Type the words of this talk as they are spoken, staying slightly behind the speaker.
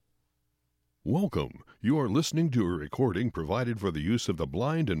Welcome. You are listening to a recording provided for the use of the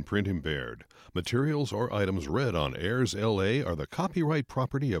blind and print impaired. Materials or items read on Airs LA are the copyright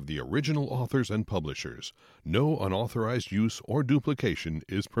property of the original authors and publishers. No unauthorized use or duplication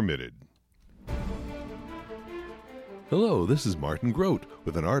is permitted. Hello, this is Martin Grodt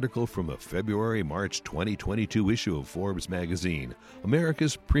with an article from the February-March 2022 issue of Forbes magazine,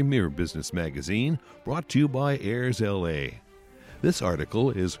 America's premier business magazine, brought to you by Airs LA. This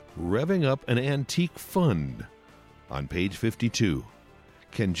article is Revving Up an Antique Fund. On page 52,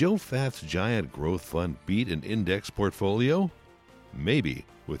 can Joe Fath's giant growth fund beat an index portfolio? Maybe,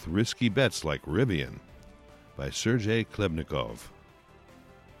 with risky bets like Revving, by Sergei Klebnikov.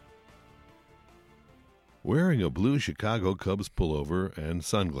 Wearing a blue Chicago Cubs pullover and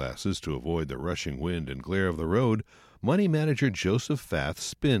sunglasses to avoid the rushing wind and glare of the road, money manager Joseph Fath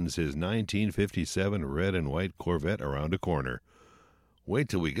spins his 1957 red and white Corvette around a corner. "Wait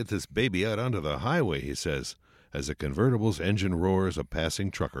till we get this baby out onto the highway," he says, as the convertible's engine roars. A passing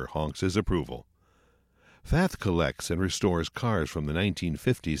trucker honks his approval. Fath collects and restores cars from the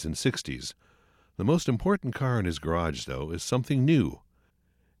 1950s and 60s. The most important car in his garage, though, is something new.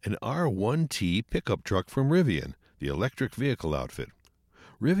 An R1T pickup truck from Revving, the electric vehicle outfit.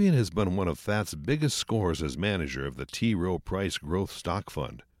 Revving has been one of Fath's biggest scores as manager of the T. Rowe Price Growth Stock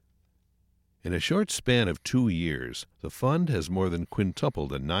Fund. In a short span of 2 years, the fund has more than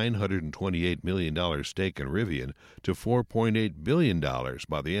quintupled a $928 million stake in Revving to $4.8 billion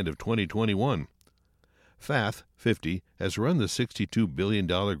by the end of 2021. Fath, 50, has run the $62 billion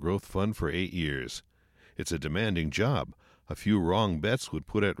growth fund for 8 years. It's a demanding job. A few wrong bets would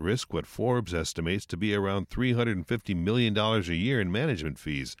put at risk what Forbes estimates to be around $350 million a year in management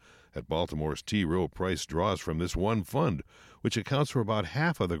fees that Baltimore's T. Rowe Price draws from this one fund, which accounts for about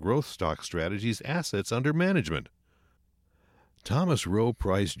half of the growth stock strategy's assets under management. Thomas Rowe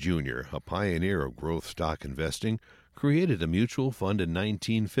Price, Jr., a pioneer of growth stock investing, created a mutual fund in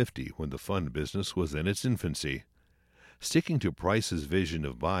 1950 when the fund business was in its infancy. Sticking to Price's vision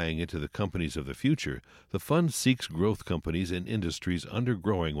of buying into the companies of the future, the fund seeks growth companies in industries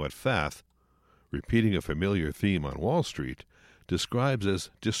undergrowing what Fath, repeating a familiar theme on Wall Street, describes as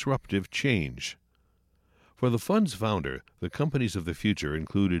disruptive change. For the fund's founder, the companies of the future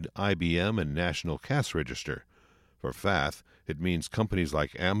included IBM and National Cash Register. For Fath, it means companies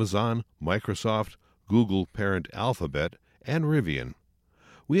like Amazon, Microsoft, Google parent Alphabet, and Revving.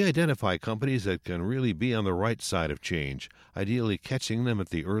 We identify companies that can really be on the right side of change, ideally catching them at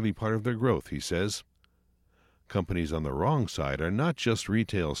the early part of their growth, he says. Companies on the wrong side are not just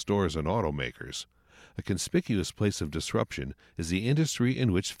retail stores and automakers. A conspicuous place of disruption is the industry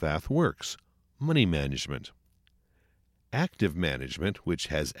in which Fath works, money management. Active management, which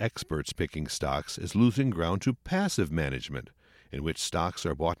has experts picking stocks, is losing ground to passive management, in which stocks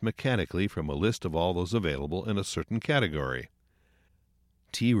are bought mechanically from a list of all those available in a certain category.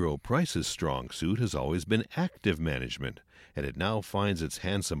 T. Rowe Price's strong suit has always been active management, and it now finds its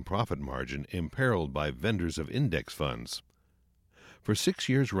handsome profit margin imperiled by vendors of index funds. For 6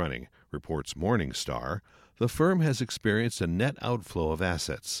 years running, reports Morningstar, the firm has experienced a net outflow of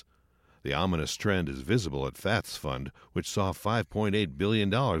assets. The ominous trend is visible at Fath's fund, which saw $5.8 billion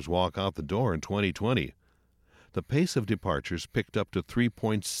walk out the door in 2020. The pace of departures picked up to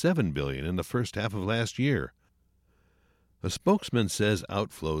 $3.7 billion in the first half of last year. A spokesman says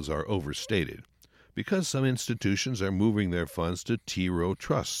outflows are overstated because some institutions are moving their funds to T. Rowe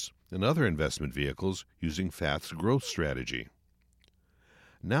trusts and other investment vehicles using Fath's growth strategy.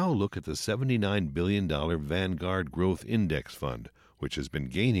 Now look at the $79 billion Vanguard Growth Index Fund, which has been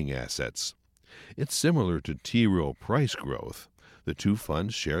gaining assets. It's similar to T. Rowe Price Growth. The two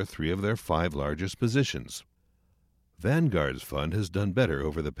funds share 3 of their 5 largest positions. Vanguard's fund has done better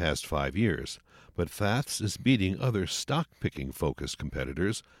over the past 5 years, but Fath's is beating other stock-picking focused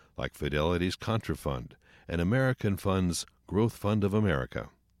competitors like Fidelity's Contra Fund and American Fund's Growth Fund of America.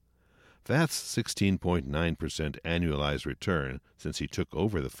 Fath's 16.9% annualized return since he took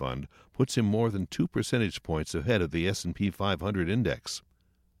over the fund puts him more than 2 percentage points ahead of the S&P 500 index.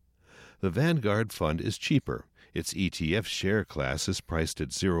 The Vanguard fund is cheaper. Its ETF share class is priced at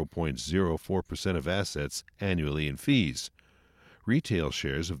 0.04% of assets annually in fees. Retail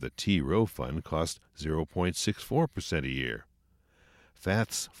shares of the T. Rowe Fund cost 0.64% a year.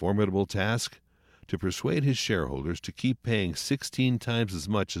 Fath's formidable task? To persuade his shareholders to keep paying 16 times as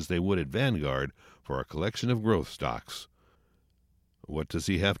much as they would at Vanguard for a collection of growth stocks. What does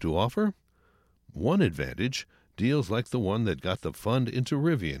he have to offer? One advantage: deals like the one that got the fund into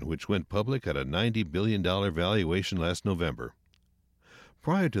Revving, which went public at a $90 billion valuation last November.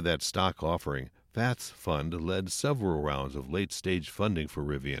 Prior to that stock offering, Fath's fund led several rounds of late-stage funding for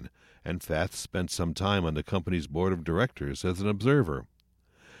Revving, and Fath spent some time on the company's board of directors as an observer.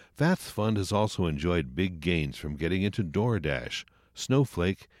 Fath's fund has also enjoyed big gains from getting into DoorDash,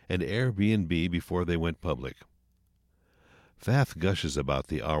 Snowflake, and Airbnb before they went public. Fath gushes about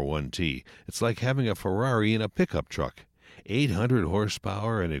the R1T. It's like having a Ferrari in a pickup truck. 800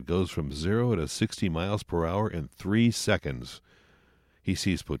 horsepower, and it goes from 0 to 60 miles per hour in 3 seconds. He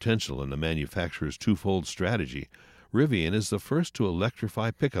sees potential in the manufacturer's twofold strategy. Revving is the first to electrify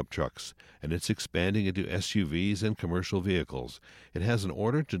pickup trucks, and it's expanding into SUVs and commercial vehicles. It has an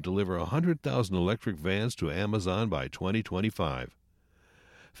order to deliver 100,000 electric vans to Amazon by 2025.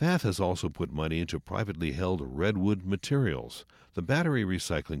 Fath has also put money into privately held Redwood Materials, the battery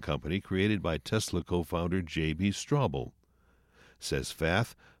recycling company created by Tesla co-founder J.B. Straubel. Says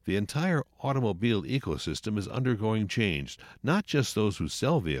Fath, the entire automobile ecosystem is undergoing change, not just those who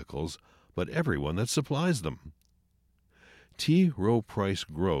sell vehicles, but everyone that supplies them. T. Rowe Price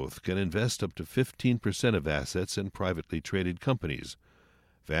Growth can invest up to 15% of assets in privately traded companies.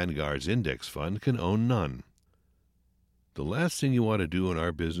 Vanguard's index fund can own none. The last thing you want to do in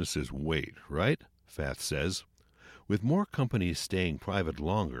our business is wait, right? Fath says. With more companies staying private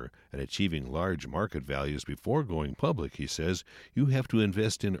longer and achieving large market values before going public, he says, you have to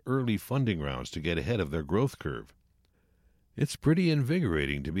invest in early funding rounds to get ahead of their growth curve. It's pretty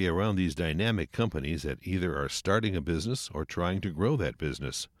invigorating to be around these dynamic companies that either are starting a business or trying to grow that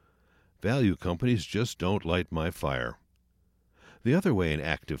business. Value companies just don't light my fire. The other way an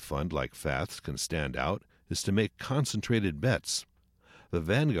active fund like Fath's can stand out is to make concentrated bets. The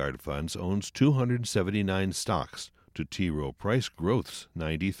Vanguard Funds owns 279 stocks to T. Rowe Price Growth's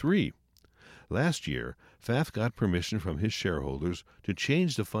 93. Last year, Fath got permission from his shareholders to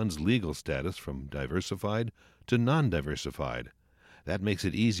change the fund's legal status from diversified to non-diversified. That makes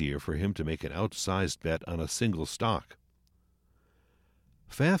it easier for him to make an outsized bet on a single stock.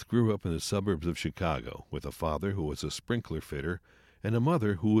 Fath grew up in the suburbs of Chicago with a father who was a sprinkler fitter and a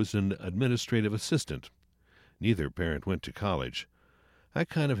mother who was an administrative assistant. Neither parent went to college. I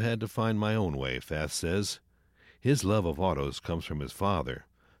kind of had to find my own way, Fath says. His love of autos comes from his father.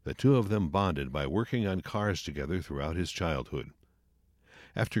 The two of them bonded by working on cars together throughout his childhood.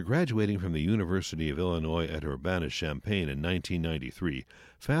 After graduating from the University of Illinois at Urbana-Champaign in 1993,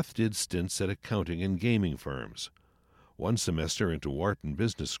 Fath did stints at accounting and gaming firms. One semester into Wharton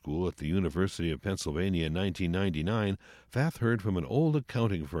Business School at the University of Pennsylvania in 1999, Fath heard from an old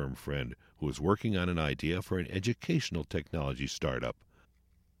accounting firm friend who was working on an idea for an educational technology startup.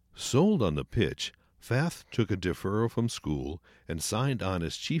 Sold on the pitch, Fath took a deferral from school and signed on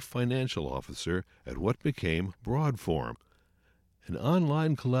as chief financial officer at what became Broadform, an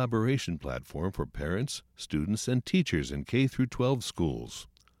online collaboration platform for parents, students, and teachers in K-12 schools.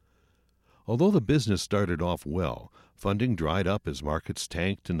 Although the business started off well, funding dried up as markets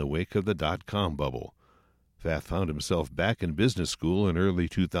tanked in the wake of the dot-com bubble. Fath found himself back in business school in early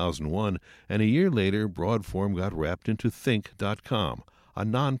 2001, and a year later Broadform got wrapped into Think.com, a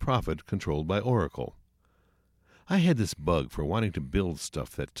nonprofit controlled by Oracle. I had this bug for wanting to build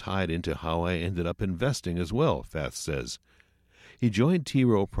stuff that tied into how I ended up investing as well, Fath says. He joined T.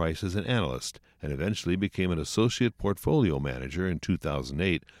 Rowe Price as an analyst and eventually became an associate portfolio manager in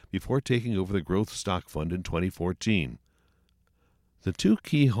 2008 before taking over the growth stock fund in 2014. The two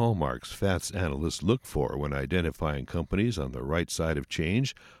key hallmarks Fath's analysts look for when identifying companies on the right side of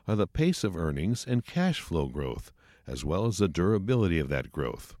change are the pace of earnings and cash flow growth, as well as the durability of that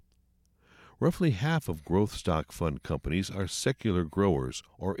growth. Roughly half of growth stock fund companies are secular growers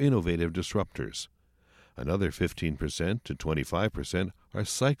or innovative disruptors. Another 15% to 25% are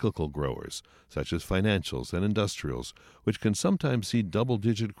cyclical growers, such as financials and industrials, which can sometimes see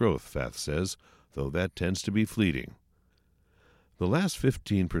double-digit growth, Fath says, though that tends to be fleeting. The last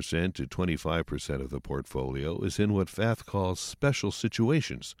 15% to 25% of the portfolio is in what Fath calls special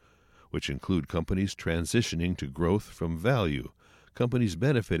situations, which include companies transitioning to growth from value, companies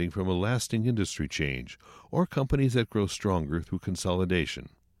benefiting from a lasting industry change, or companies that grow stronger through consolidation.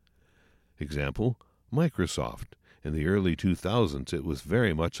 Example, Microsoft. In the early 2000s, it was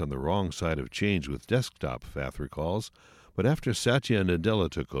very much on the wrong side of change with desktop, Fath recalls, but after Satya Nadella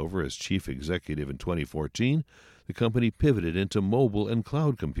took over as chief executive in 2014, the company pivoted into mobile and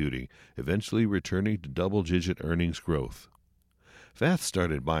cloud computing, eventually returning to double-digit earnings growth. Fath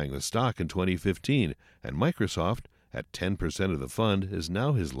started buying the stock in 2015, and Microsoft, at 10% of the fund, is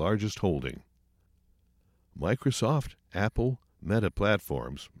now his largest holding. Microsoft, Apple, Meta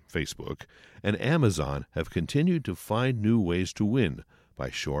Platforms, Facebook, and Amazon have continued to find new ways to win by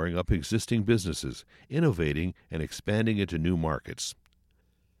shoring up existing businesses, innovating, and expanding into new markets.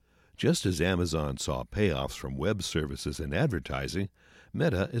 Just as Amazon saw payoffs from web services and advertising,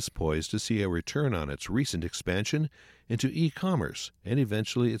 Meta is poised to see a return on its recent expansion into e-commerce and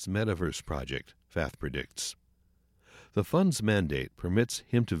eventually its metaverse project, Fath predicts. The fund's mandate permits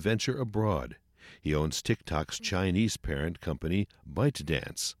him to venture abroad. He owns TikTok's Chinese parent company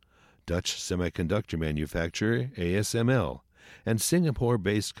ByteDance, Dutch semiconductor manufacturer ASML, and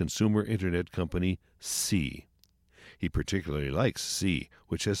Singapore-based consumer internet company Sea. He particularly likes Sea,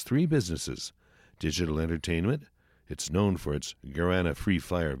 which has 3 businesses: digital entertainment, it's known for its Garana Free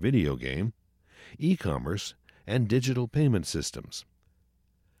Fire video game, e-commerce, and digital payment systems.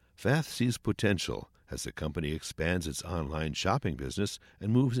 Fath sees potential as the company expands its online shopping business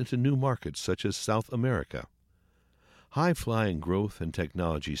and moves into new markets such as South America. High-flying growth and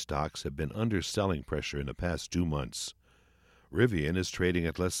technology stocks have been under selling pressure in the past 2 months. Revving is trading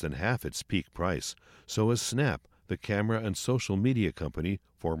at less than half its peak price, so is Snap, the camera and social media company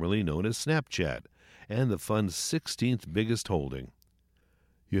formerly known as Snapchat, and the fund's 16th biggest holding.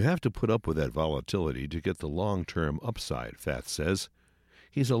 You have to put up with that volatility to get the long-term upside, Fath says.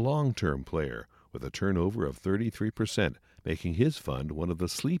 He's a long-term player with a turnover of 33%, making his fund one of the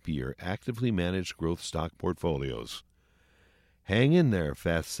sleepier, actively managed growth stock portfolios. Hang in there,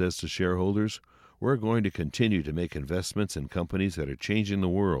 Fath says to shareholders. We're going to continue to make investments in companies that are changing the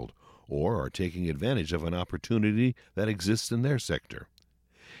world or are taking advantage of an opportunity that exists in their sector.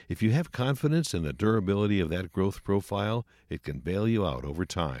 If you have confidence in the durability of that growth profile, it can bail you out over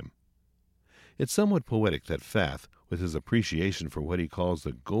time. It's somewhat poetic that Fath, with his appreciation for what he calls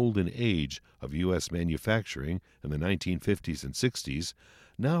the golden age of U.S. manufacturing in the 1950s and 60s,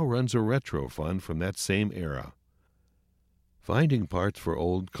 now runs a retro fund from that same era. Finding parts for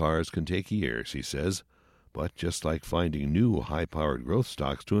old cars can take years, he says, but just like finding new high-powered growth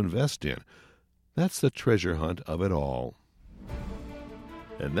stocks to invest in, that's the treasure hunt of it all.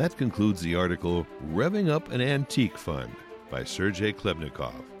 And that concludes the article Revving Up an Antique Fund by Sergei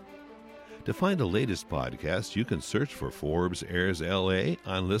Klebnikov. To find the latest podcast, you can search for Forbes Airs LA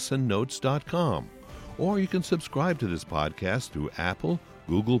on listennotes.com, or you can subscribe to this podcast through Apple,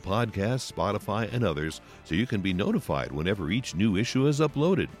 Google Podcasts, Spotify, and others so you can be notified whenever each new issue is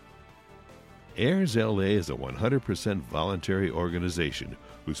uploaded. Airs LA is a 100% voluntary organization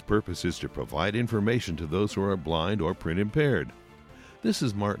whose purpose is to provide information to those who are blind or print impaired. This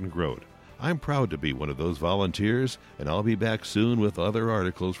is Martin Grodt. I'm proud to be one of those volunteers, and I'll be back soon with other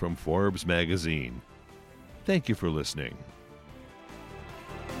articles from Forbes magazine. Thank you for listening.